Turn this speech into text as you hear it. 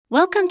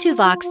Welcome to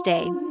Vox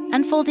Day,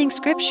 Unfolding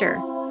Scripture,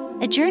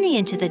 a journey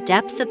into the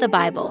depths of the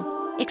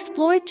Bible,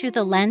 explored through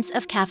the lens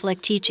of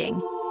Catholic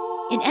teaching.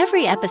 In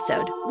every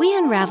episode, we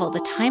unravel the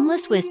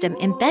timeless wisdom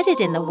embedded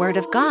in the Word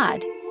of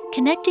God,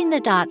 connecting the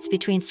dots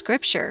between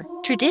Scripture,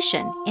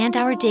 tradition, and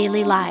our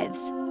daily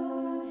lives.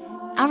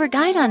 Our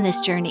guide on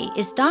this journey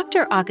is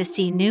Dr.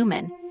 Augustine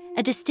Newman,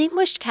 a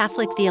distinguished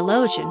Catholic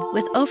theologian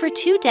with over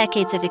 2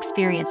 decades of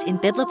experience in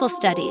biblical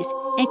studies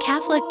and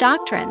Catholic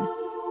doctrine.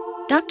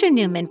 Dr.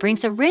 Newman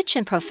brings a rich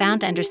and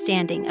profound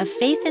understanding of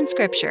faith and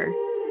Scripture.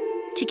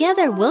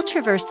 Together, we'll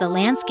traverse the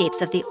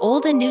landscapes of the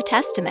Old and New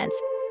Testaments,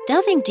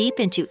 delving deep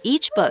into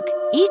each book,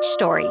 each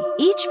story,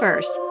 each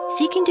verse,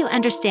 seeking to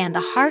understand the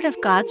heart of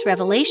God's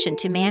revelation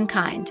to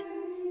mankind.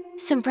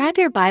 So grab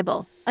your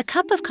Bible, a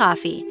cup of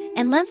coffee,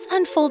 and let's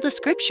unfold the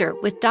Scripture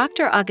with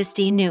Dr.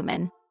 Augustine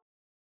Newman.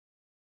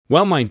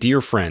 Well, my dear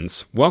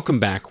friends, welcome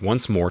back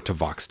once more to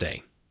Vox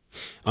Day,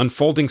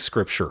 Unfolding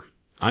Scripture.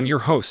 I'm your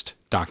host,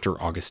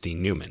 Dr. Augustine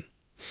Newman.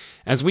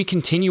 As we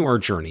continue our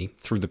journey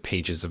through the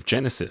pages of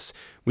Genesis,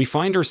 we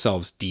find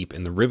ourselves deep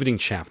in the riveting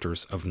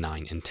chapters of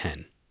 9 and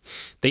 10.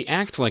 They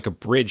act like a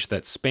bridge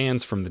that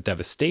spans from the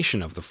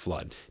devastation of the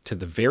flood to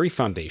the very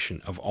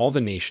foundation of all the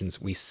nations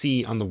we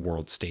see on the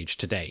world stage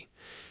today.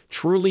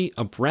 Truly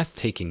a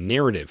breathtaking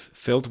narrative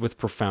filled with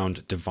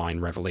profound divine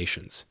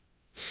revelations.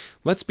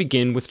 Let's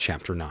begin with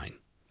chapter 9.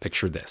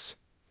 Picture this.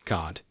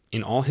 God,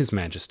 in all his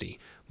majesty,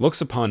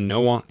 looks upon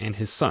Noah and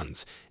his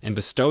sons and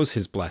bestows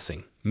his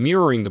blessing,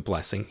 mirroring the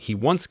blessing he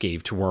once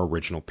gave to our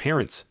original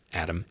parents,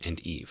 Adam and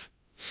Eve.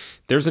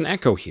 There's an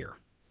echo here.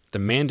 The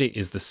mandate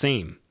is the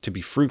same, to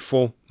be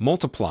fruitful,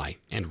 multiply,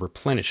 and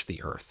replenish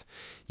the earth.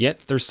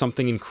 Yet there's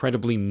something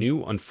incredibly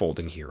new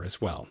unfolding here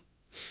as well.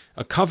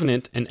 A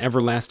covenant and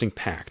everlasting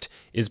pact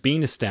is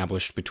being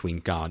established between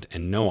God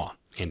and Noah,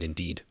 and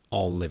indeed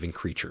all living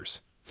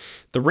creatures.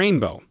 The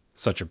rainbow,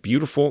 such a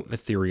beautiful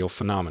ethereal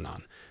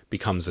phenomenon,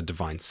 becomes a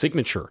divine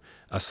signature,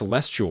 a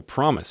celestial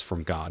promise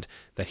from God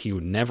that he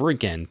would never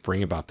again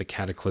bring about the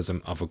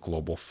cataclysm of a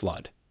global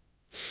flood.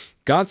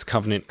 God's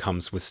covenant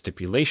comes with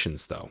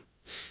stipulations, though.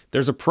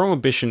 There's a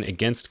prohibition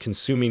against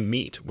consuming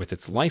meat with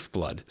its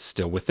lifeblood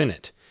still within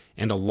it,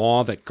 and a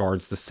law that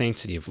guards the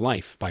sanctity of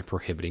life by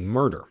prohibiting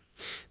murder.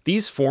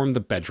 These form the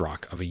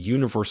bedrock of a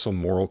universal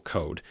moral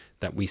code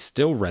that we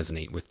still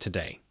resonate with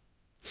today.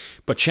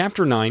 But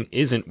chapter 9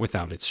 isn't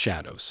without its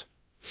shadows.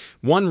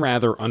 One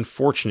rather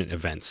unfortunate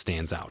event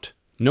stands out: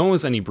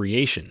 Noah's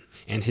inebriation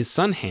and his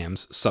son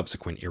Ham's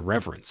subsequent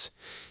irreverence.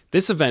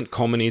 This event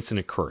culminates in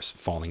a curse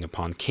falling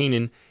upon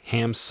Canaan,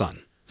 Ham's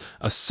son,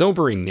 a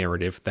sobering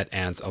narrative that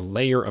adds a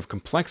layer of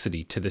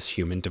complexity to this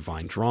human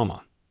divine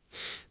drama.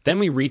 Then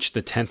we reach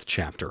the 10th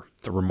chapter,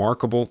 the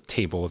remarkable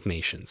Table of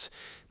Nations.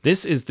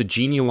 This is the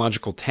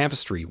genealogical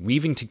tapestry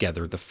weaving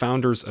together the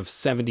founders of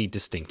 70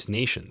 distinct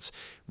nations,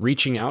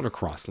 reaching out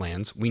across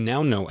lands we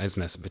now know as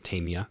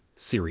Mesopotamia,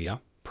 Syria,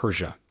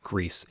 Persia,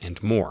 Greece,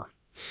 and more.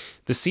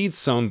 The seeds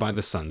sown by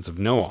the sons of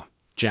Noah,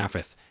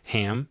 Japheth,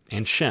 Ham,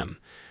 and Shem,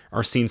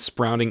 are seen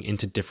sprouting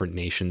into different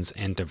nations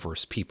and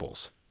diverse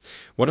peoples.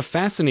 What a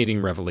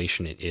fascinating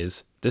revelation it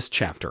is, this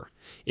chapter.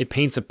 It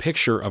paints a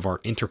picture of our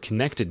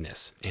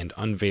interconnectedness and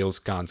unveils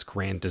God's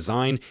grand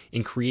design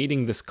in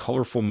creating this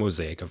colorful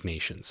mosaic of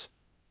nations.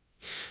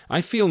 I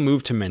feel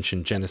moved to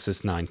mention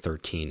Genesis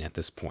 9:13 at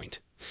this point.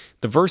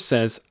 The verse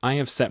says, "I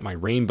have set my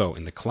rainbow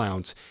in the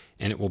clouds,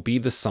 and it will be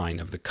the sign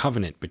of the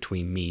covenant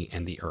between me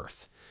and the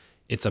earth."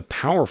 It's a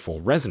powerful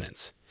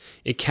resonance.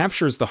 It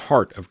captures the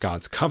heart of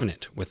God's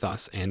covenant with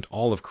us and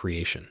all of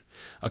creation,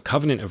 a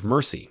covenant of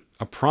mercy,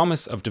 a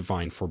promise of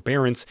divine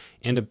forbearance,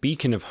 and a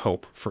beacon of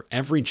hope for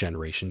every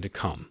generation to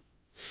come.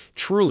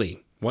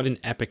 Truly, what an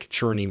epic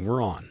journey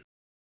we're on.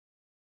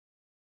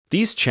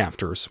 These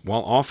chapters,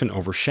 while often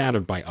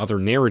overshadowed by other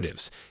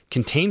narratives,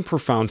 contain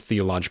profound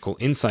theological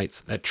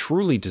insights that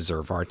truly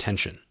deserve our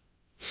attention.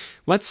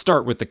 Let's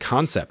start with the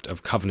concept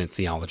of covenant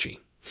theology.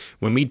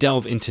 When we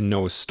delve into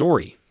Noah's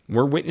story,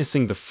 we're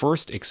witnessing the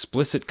first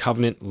explicit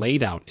covenant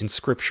laid out in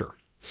Scripture.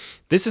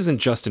 This isn't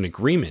just an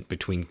agreement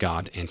between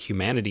God and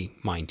humanity,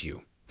 mind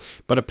you,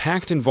 but a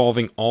pact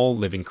involving all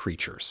living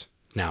creatures.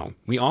 Now,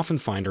 we often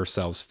find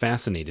ourselves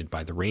fascinated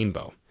by the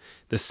rainbow,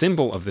 the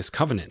symbol of this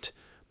covenant,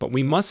 but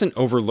we mustn't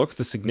overlook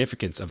the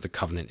significance of the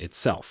covenant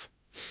itself.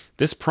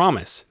 This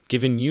promise,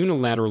 given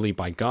unilaterally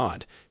by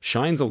God,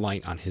 shines a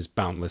light on his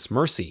boundless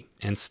mercy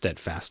and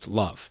steadfast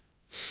love.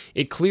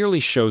 It clearly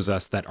shows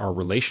us that our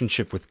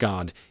relationship with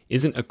God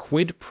isn't a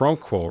quid pro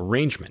quo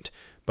arrangement,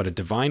 but a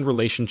divine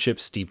relationship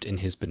steeped in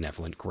his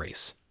benevolent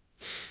grace.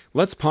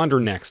 Let's ponder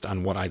next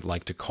on what I'd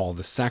like to call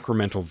the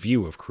sacramental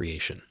view of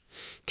creation.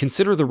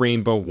 Consider the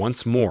rainbow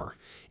once more.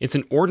 It's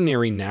an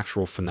ordinary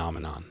natural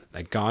phenomenon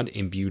that God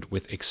imbued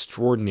with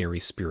extraordinary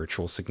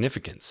spiritual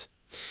significance.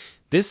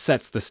 This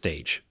sets the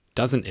stage,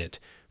 doesn't it,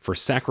 for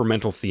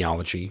sacramental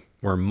theology,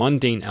 where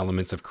mundane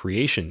elements of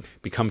creation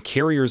become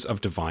carriers of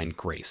divine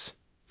grace.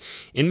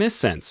 In this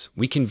sense,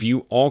 we can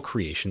view all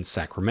creation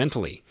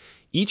sacramentally,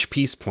 each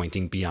piece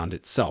pointing beyond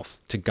itself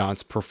to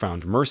God's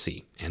profound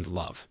mercy and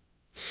love.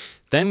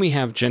 Then we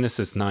have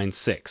Genesis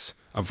 9:6,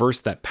 a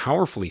verse that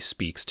powerfully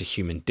speaks to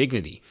human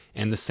dignity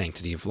and the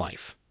sanctity of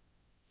life.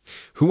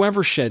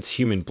 Whoever sheds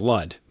human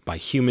blood, by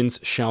humans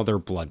shall their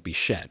blood be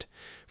shed,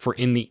 for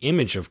in the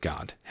image of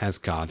God has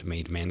God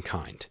made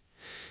mankind.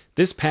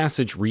 This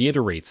passage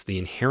reiterates the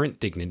inherent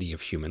dignity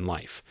of human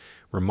life,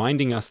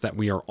 reminding us that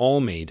we are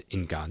all made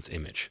in God's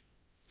image.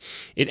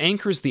 It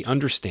anchors the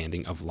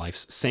understanding of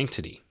life's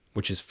sanctity,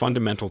 which is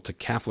fundamental to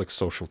Catholic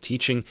social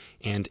teaching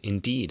and,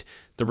 indeed,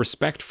 the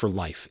respect for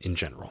life in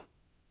general.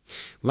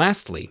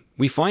 Lastly,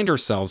 we find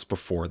ourselves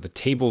before the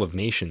Table of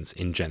Nations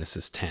in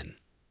Genesis 10.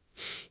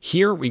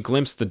 Here we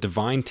glimpse the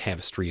divine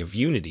tapestry of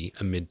unity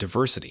amid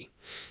diversity.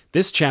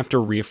 This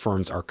chapter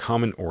reaffirms our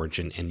common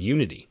origin and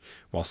unity,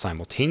 while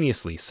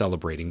simultaneously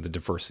celebrating the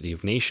diversity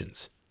of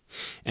nations.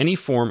 Any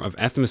form of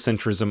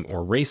ethnocentrism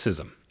or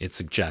racism, it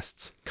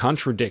suggests,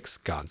 contradicts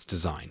God's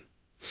design.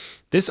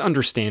 This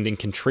understanding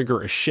can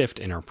trigger a shift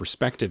in our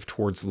perspective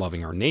towards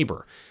loving our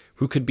neighbor,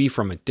 who could be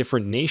from a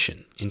different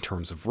nation in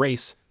terms of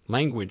race,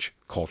 language,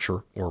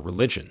 culture, or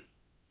religion.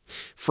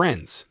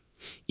 Friends,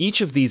 each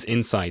of these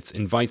insights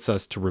invites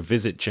us to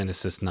revisit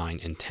Genesis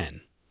 9 and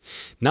 10,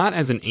 not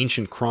as an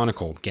ancient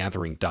chronicle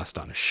gathering dust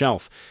on a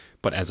shelf,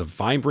 but as a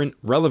vibrant,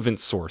 relevant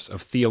source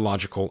of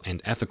theological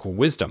and ethical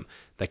wisdom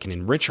that can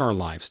enrich our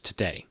lives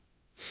today.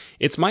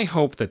 It's my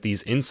hope that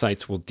these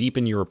insights will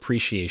deepen your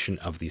appreciation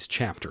of these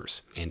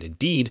chapters, and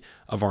indeed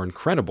of our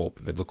incredible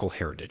biblical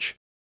heritage.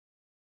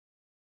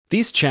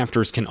 These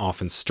chapters can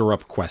often stir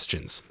up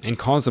questions and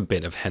cause a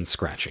bit of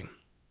head-scratching.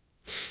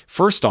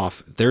 First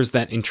off, there's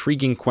that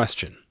intriguing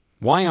question: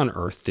 why on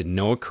earth did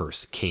Noah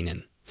curse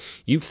Canaan?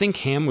 You'd think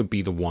Ham would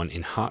be the one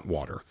in hot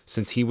water,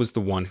 since he was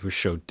the one who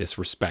showed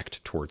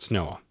disrespect towards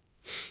Noah.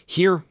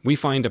 Here, we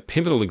find a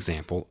pivotal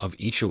example of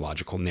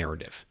etiological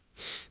narrative.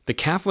 The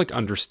Catholic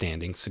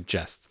understanding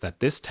suggests that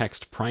this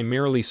text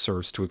primarily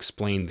serves to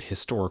explain the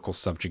historical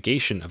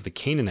subjugation of the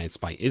Canaanites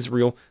by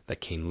Israel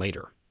that came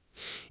later.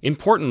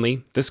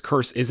 Importantly, this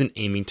curse isn't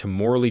aiming to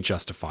morally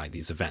justify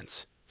these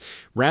events.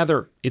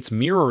 Rather, it's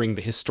mirroring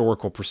the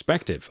historical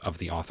perspective of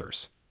the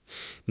authors.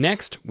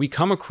 Next, we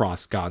come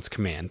across God's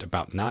command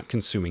about not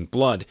consuming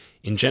blood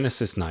in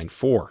Genesis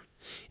 9:4.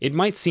 It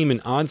might seem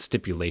an odd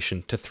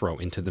stipulation to throw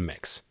into the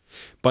mix,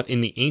 but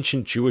in the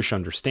ancient Jewish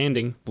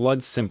understanding,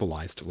 blood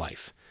symbolized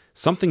life,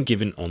 something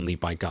given only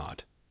by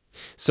God.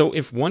 So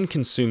if one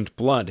consumed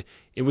blood,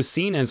 it was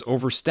seen as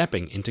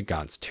overstepping into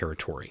God's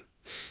territory.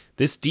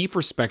 This deep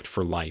respect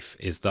for life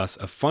is thus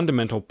a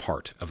fundamental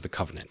part of the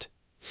covenant.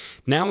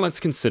 Now let's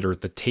consider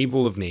the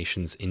Table of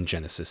Nations in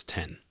Genesis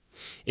 10.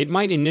 It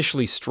might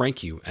initially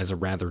strike you as a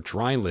rather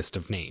dry list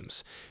of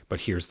names,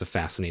 but here's the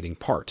fascinating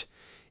part.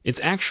 It's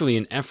actually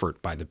an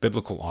effort by the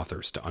biblical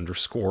authors to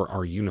underscore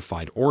our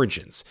unified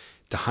origins,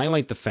 to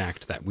highlight the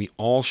fact that we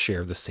all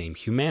share the same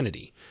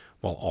humanity,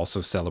 while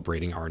also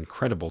celebrating our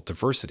incredible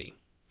diversity.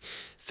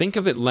 Think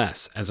of it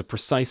less as a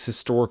precise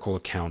historical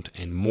account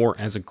and more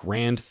as a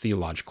grand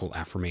theological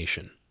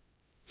affirmation.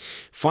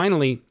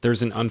 Finally,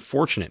 there's an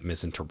unfortunate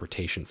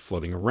misinterpretation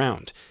floating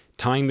around,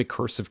 tying the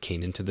curse of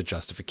Canaan to the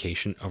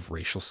justification of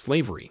racial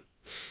slavery.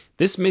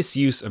 This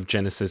misuse of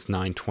Genesis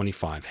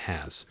 9:25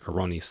 has,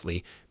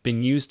 erroneously,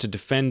 been used to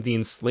defend the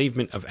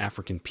enslavement of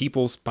African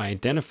peoples by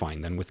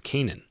identifying them with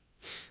Canaan.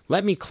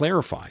 Let me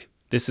clarify,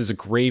 this is a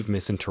grave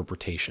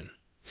misinterpretation.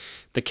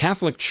 The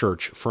Catholic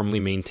Church firmly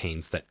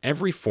maintains that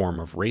every form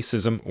of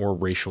racism or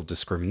racial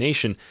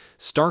discrimination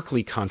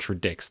starkly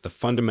contradicts the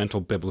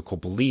fundamental biblical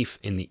belief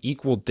in the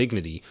equal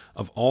dignity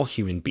of all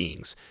human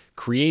beings,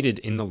 created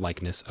in the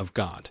likeness of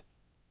God.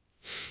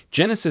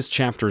 Genesis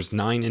chapters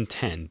 9 and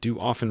 10 do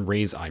often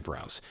raise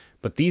eyebrows,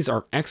 but these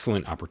are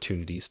excellent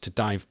opportunities to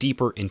dive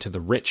deeper into the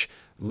rich,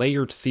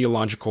 layered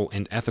theological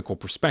and ethical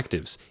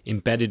perspectives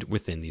embedded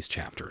within these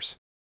chapters.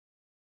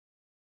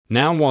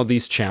 Now, while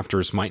these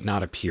chapters might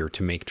not appear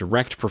to make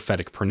direct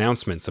prophetic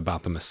pronouncements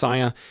about the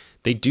Messiah,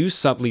 they do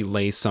subtly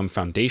lay some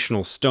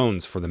foundational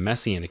stones for the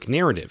messianic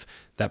narrative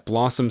that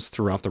blossoms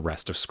throughout the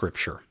rest of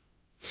Scripture.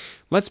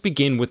 Let's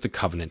begin with the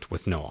covenant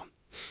with Noah.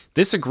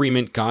 This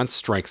agreement God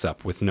strikes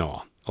up with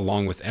Noah,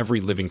 along with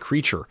every living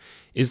creature,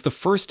 is the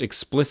first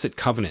explicit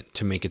covenant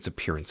to make its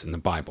appearance in the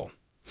Bible.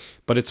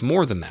 But it's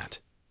more than that.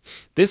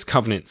 This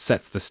covenant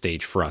sets the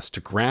stage for us to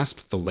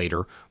grasp the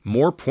later,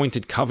 more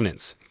pointed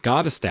covenants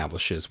God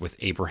establishes with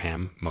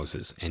Abraham,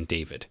 Moses, and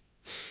David.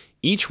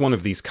 Each one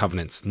of these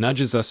covenants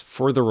nudges us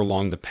further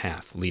along the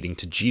path leading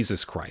to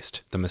Jesus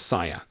Christ, the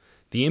Messiah,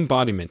 the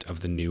embodiment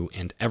of the new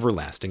and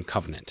everlasting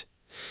covenant.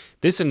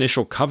 This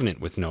initial covenant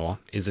with Noah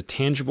is a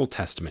tangible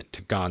testament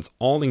to God's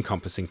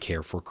all-encompassing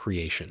care for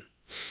creation.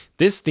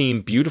 This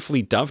theme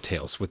beautifully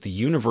dovetails with the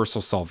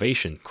universal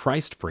salvation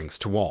Christ brings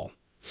to all.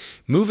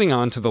 Moving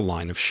on to the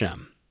line of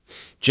Shem.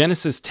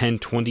 Genesis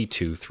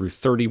 10:22 through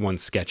 31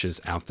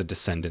 sketches out the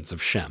descendants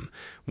of Shem,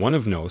 one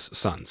of Noah's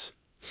sons.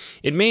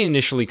 It may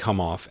initially come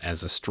off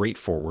as a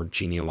straightforward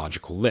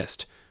genealogical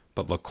list,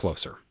 but look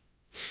closer.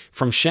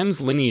 From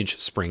Shem's lineage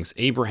springs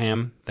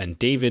Abraham, then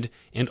David,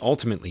 and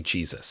ultimately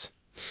Jesus.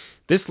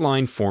 This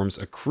line forms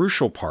a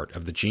crucial part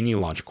of the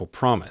genealogical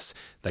promise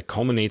that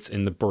culminates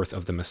in the birth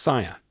of the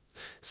Messiah,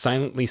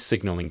 silently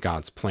signaling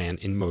God's plan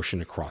in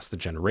motion across the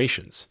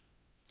generations.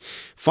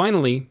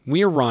 Finally,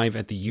 we arrive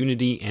at the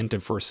unity and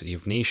diversity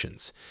of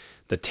nations.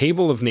 The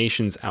table of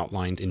nations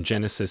outlined in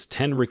Genesis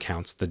 10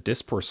 recounts the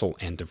dispersal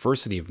and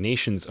diversity of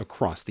nations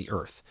across the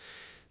earth.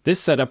 This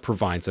setup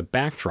provides a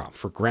backdrop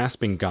for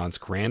grasping God's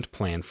grand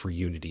plan for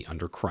unity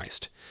under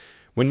Christ.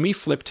 When we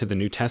flip to the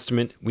New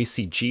Testament, we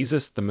see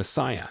Jesus, the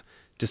Messiah,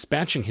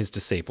 dispatching his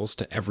disciples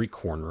to every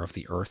corner of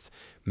the earth,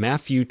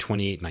 Matthew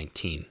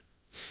 28:19.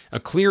 A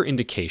clear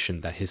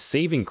indication that his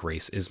saving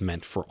grace is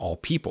meant for all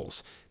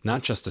peoples,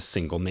 not just a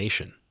single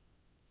nation.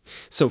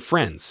 So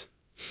friends,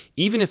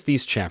 even if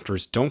these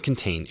chapters don't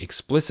contain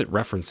explicit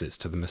references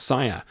to the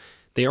Messiah,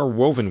 they are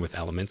woven with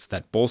elements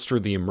that bolster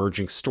the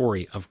emerging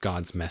story of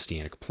God's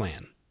messianic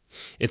plan.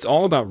 It's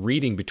all about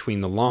reading between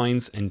the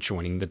lines and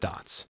joining the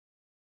dots.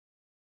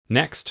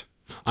 Next,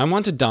 I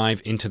want to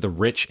dive into the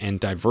rich and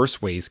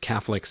diverse ways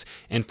Catholics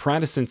and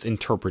Protestants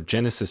interpret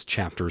Genesis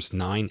chapters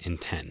 9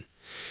 and 10.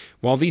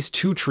 While these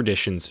two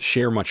traditions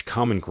share much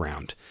common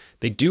ground,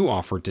 they do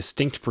offer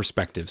distinct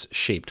perspectives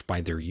shaped by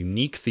their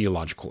unique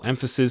theological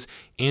emphasis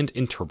and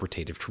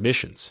interpretative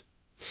traditions.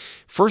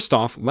 First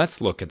off,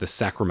 let's look at the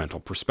sacramental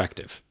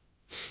perspective.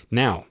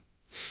 Now,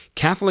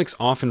 Catholics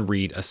often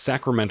read a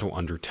sacramental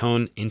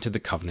undertone into the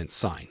covenant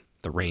sign,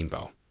 the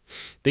rainbow.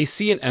 They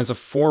see it as a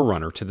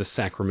forerunner to the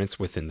sacraments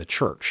within the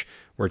Church,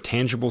 where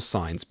tangible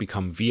signs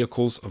become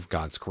vehicles of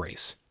God's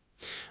grace.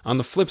 On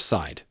the flip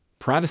side,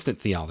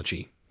 Protestant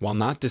theology, while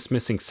not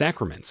dismissing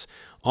sacraments,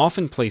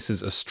 often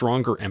places a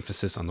stronger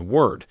emphasis on the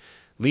Word,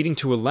 leading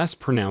to a less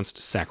pronounced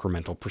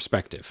sacramental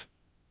perspective.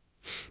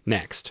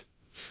 Next,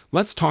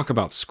 let's talk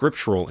about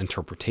scriptural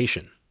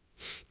interpretation.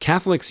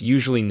 Catholics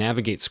usually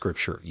navigate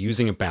Scripture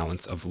using a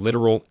balance of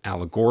literal,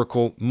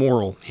 allegorical,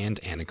 moral,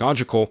 and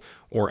anagogical,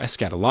 or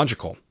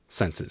eschatological,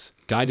 senses,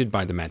 guided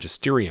by the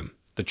magisterium,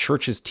 the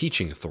Church's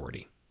teaching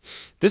authority.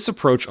 This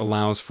approach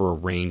allows for a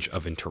range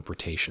of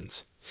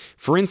interpretations.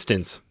 For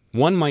instance,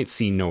 one might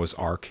see Noah's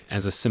Ark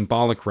as a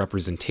symbolic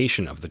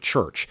representation of the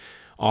Church,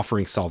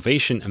 offering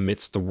salvation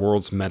amidst the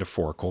world's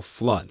metaphorical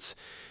floods.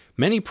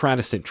 Many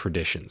Protestant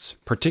traditions,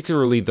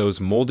 particularly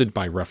those molded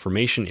by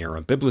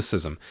Reformation-era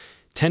Biblicism,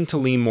 tend to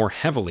lean more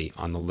heavily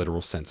on the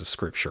literal sense of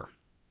Scripture.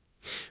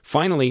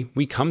 Finally,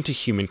 we come to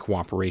human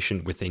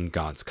cooperation within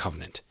God's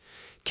covenant.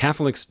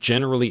 Catholics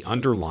generally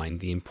underline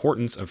the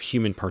importance of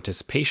human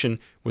participation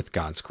with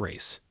God's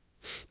grace.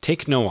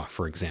 Take Noah,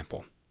 for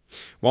example.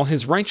 While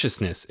his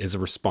righteousness is a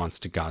response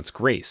to God's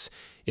grace,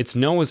 it's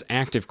Noah's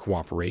active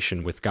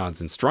cooperation with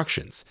God's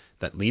instructions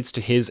that leads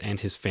to his and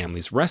his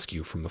family's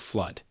rescue from the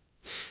flood.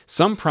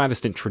 Some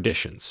Protestant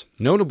traditions,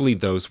 notably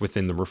those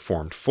within the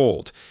Reformed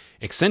fold,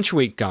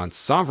 accentuate God's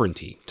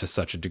sovereignty to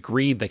such a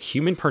degree that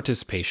human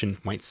participation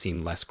might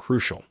seem less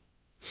crucial.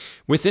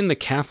 Within the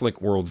Catholic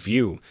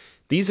worldview,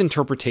 these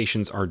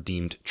interpretations are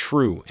deemed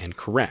true and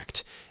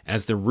correct,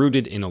 as they're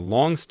rooted in a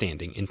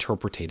long-standing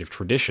interpretative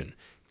tradition,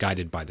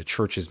 guided by the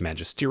Church's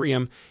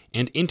magisterium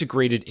and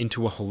integrated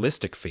into a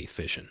holistic faith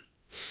vision.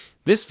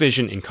 This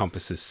vision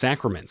encompasses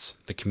sacraments,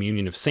 the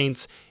communion of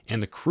saints,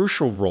 and the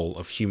crucial role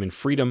of human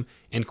freedom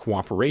and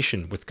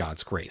cooperation with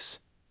God's grace.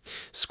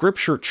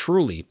 Scripture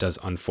truly does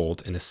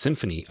unfold in a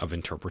symphony of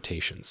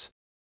interpretations.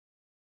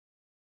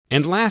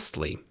 And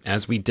lastly,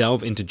 as we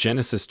delve into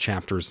Genesis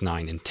chapters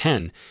 9 and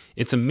 10,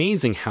 it's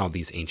amazing how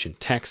these ancient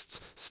texts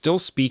still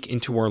speak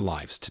into our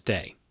lives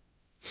today.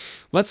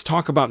 Let's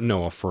talk about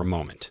Noah for a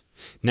moment.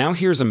 Now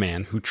here's a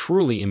man who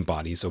truly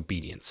embodies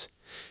obedience.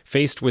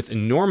 Faced with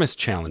enormous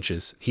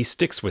challenges, he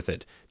sticks with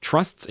it,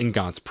 trusts in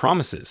God's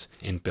promises,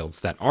 and builds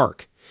that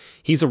ark.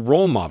 He's a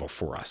role model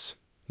for us.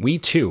 We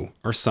too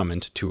are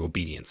summoned to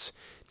obedience,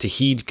 to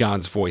heed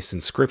God's voice in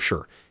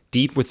Scripture,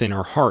 deep within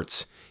our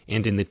hearts,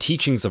 and in the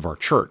teachings of our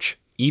Church,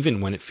 even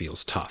when it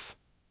feels tough.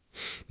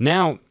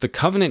 Now, the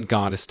covenant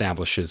God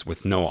establishes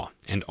with Noah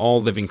and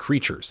all living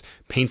creatures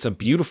paints a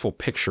beautiful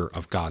picture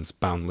of God's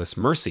boundless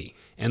mercy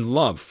and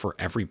love for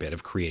every bit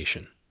of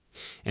creation.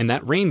 And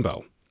that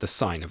rainbow, the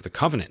sign of the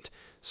covenant,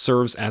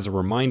 serves as a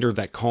reminder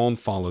that calm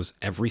follows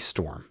every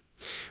storm.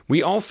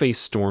 We all face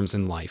storms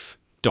in life,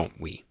 don't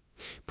we?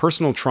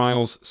 Personal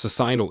trials,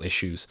 societal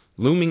issues,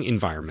 looming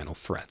environmental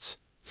threats.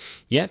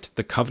 Yet,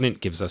 the covenant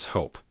gives us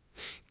hope.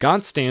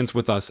 God stands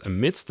with us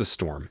amidst the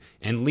storm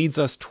and leads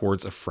us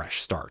towards a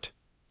fresh start.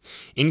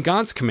 In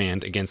God's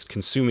command against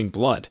consuming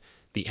blood,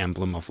 the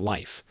emblem of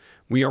life,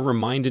 we are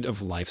reminded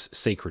of life's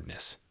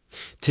sacredness.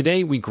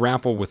 Today, we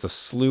grapple with a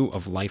slew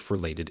of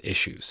life-related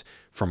issues,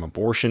 from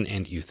abortion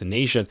and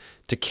euthanasia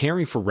to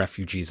caring for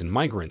refugees and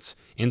migrants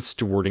and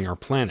stewarding our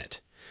planet.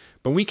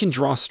 But we can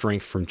draw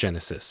strength from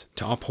Genesis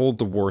to uphold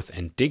the worth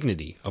and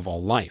dignity of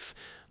all life,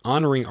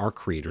 honoring our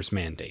Creator's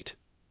mandate.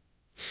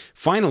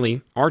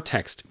 Finally, our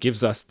text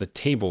gives us the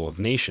Table of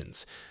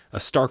Nations, a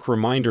stark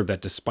reminder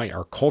that despite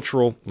our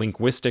cultural,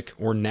 linguistic,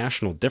 or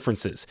national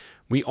differences,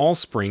 we all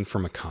spring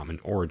from a common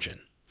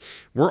origin.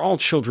 We're all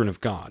children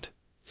of God.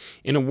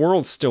 In a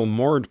world still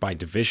marred by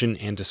division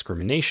and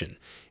discrimination,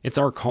 it's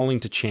our calling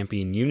to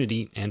champion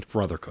unity and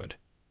brotherhood.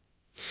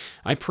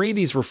 I pray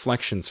these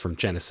reflections from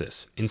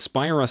Genesis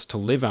inspire us to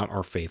live out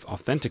our faith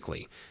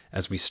authentically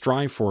as we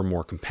strive for a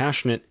more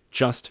compassionate,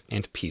 just,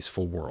 and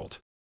peaceful world.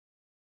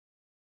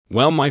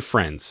 Well, my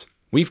friends,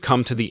 we've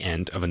come to the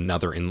end of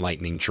another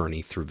enlightening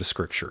journey through the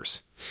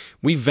Scriptures.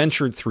 We've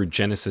ventured through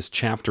Genesis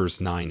chapters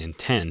 9 and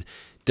 10,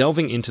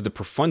 delving into the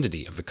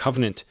profundity of the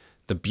covenant,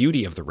 the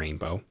beauty of the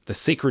rainbow, the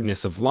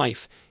sacredness of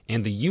life,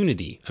 and the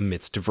unity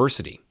amidst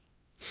diversity.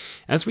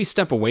 As we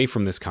step away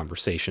from this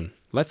conversation,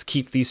 let's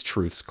keep these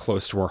truths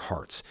close to our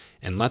hearts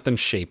and let them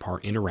shape our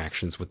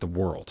interactions with the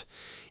world.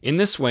 In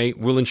this way,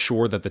 we'll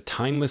ensure that the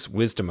timeless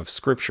wisdom of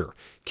Scripture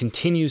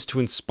continues to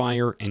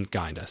inspire and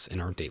guide us in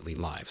our daily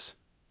lives.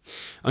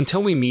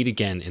 Until we meet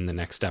again in the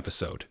next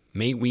episode,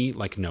 may we,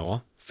 like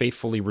Noah,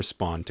 faithfully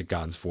respond to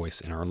God's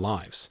voice in our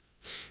lives.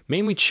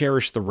 May we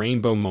cherish the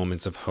rainbow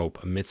moments of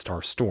hope amidst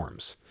our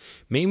storms.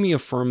 May we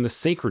affirm the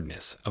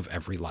sacredness of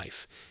every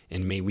life,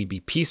 and may we be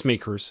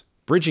peacemakers,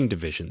 bridging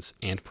divisions,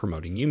 and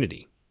promoting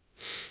unity.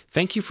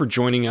 Thank you for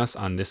joining us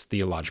on this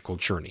theological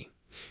journey.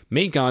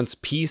 May God's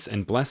peace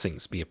and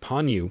blessings be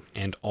upon you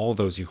and all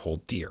those you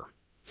hold dear.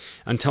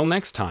 Until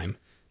next time,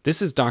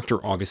 this is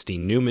Dr.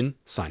 Augustine Newman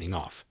signing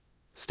off.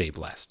 Stay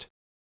blessed.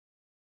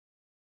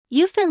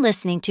 You've been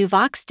listening to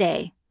Vox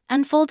Day,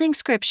 Unfolding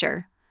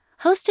Scripture,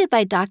 hosted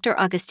by Dr.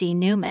 Augustine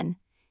Newman.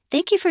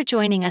 Thank you for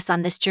joining us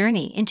on this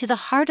journey into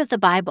the heart of the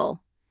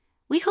Bible.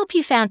 We hope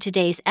you found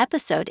today's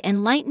episode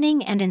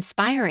enlightening and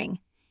inspiring.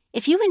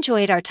 If you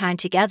enjoyed our time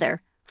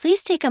together,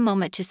 please take a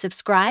moment to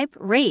subscribe,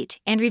 rate,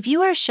 and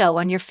review our show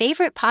on your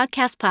favorite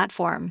podcast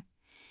platform.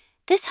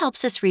 This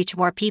helps us reach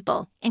more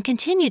people and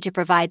continue to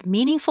provide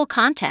meaningful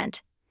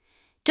content.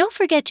 Don't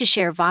forget to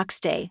share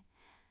Vox Day,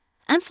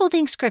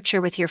 Unfolding Scripture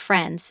with your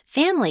friends,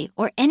 family,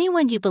 or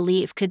anyone you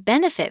believe could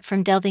benefit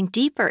from delving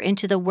deeper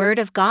into the Word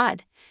of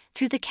God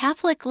through the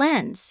Catholic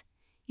lens.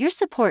 Your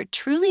support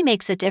truly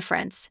makes a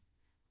difference.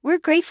 We're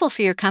grateful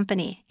for your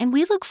company, and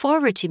we look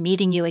forward to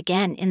meeting you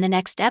again in the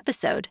next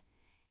episode.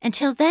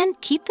 Until then,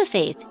 keep the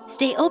faith,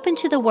 stay open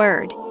to the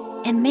Word,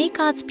 and may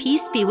God's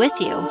peace be with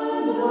you.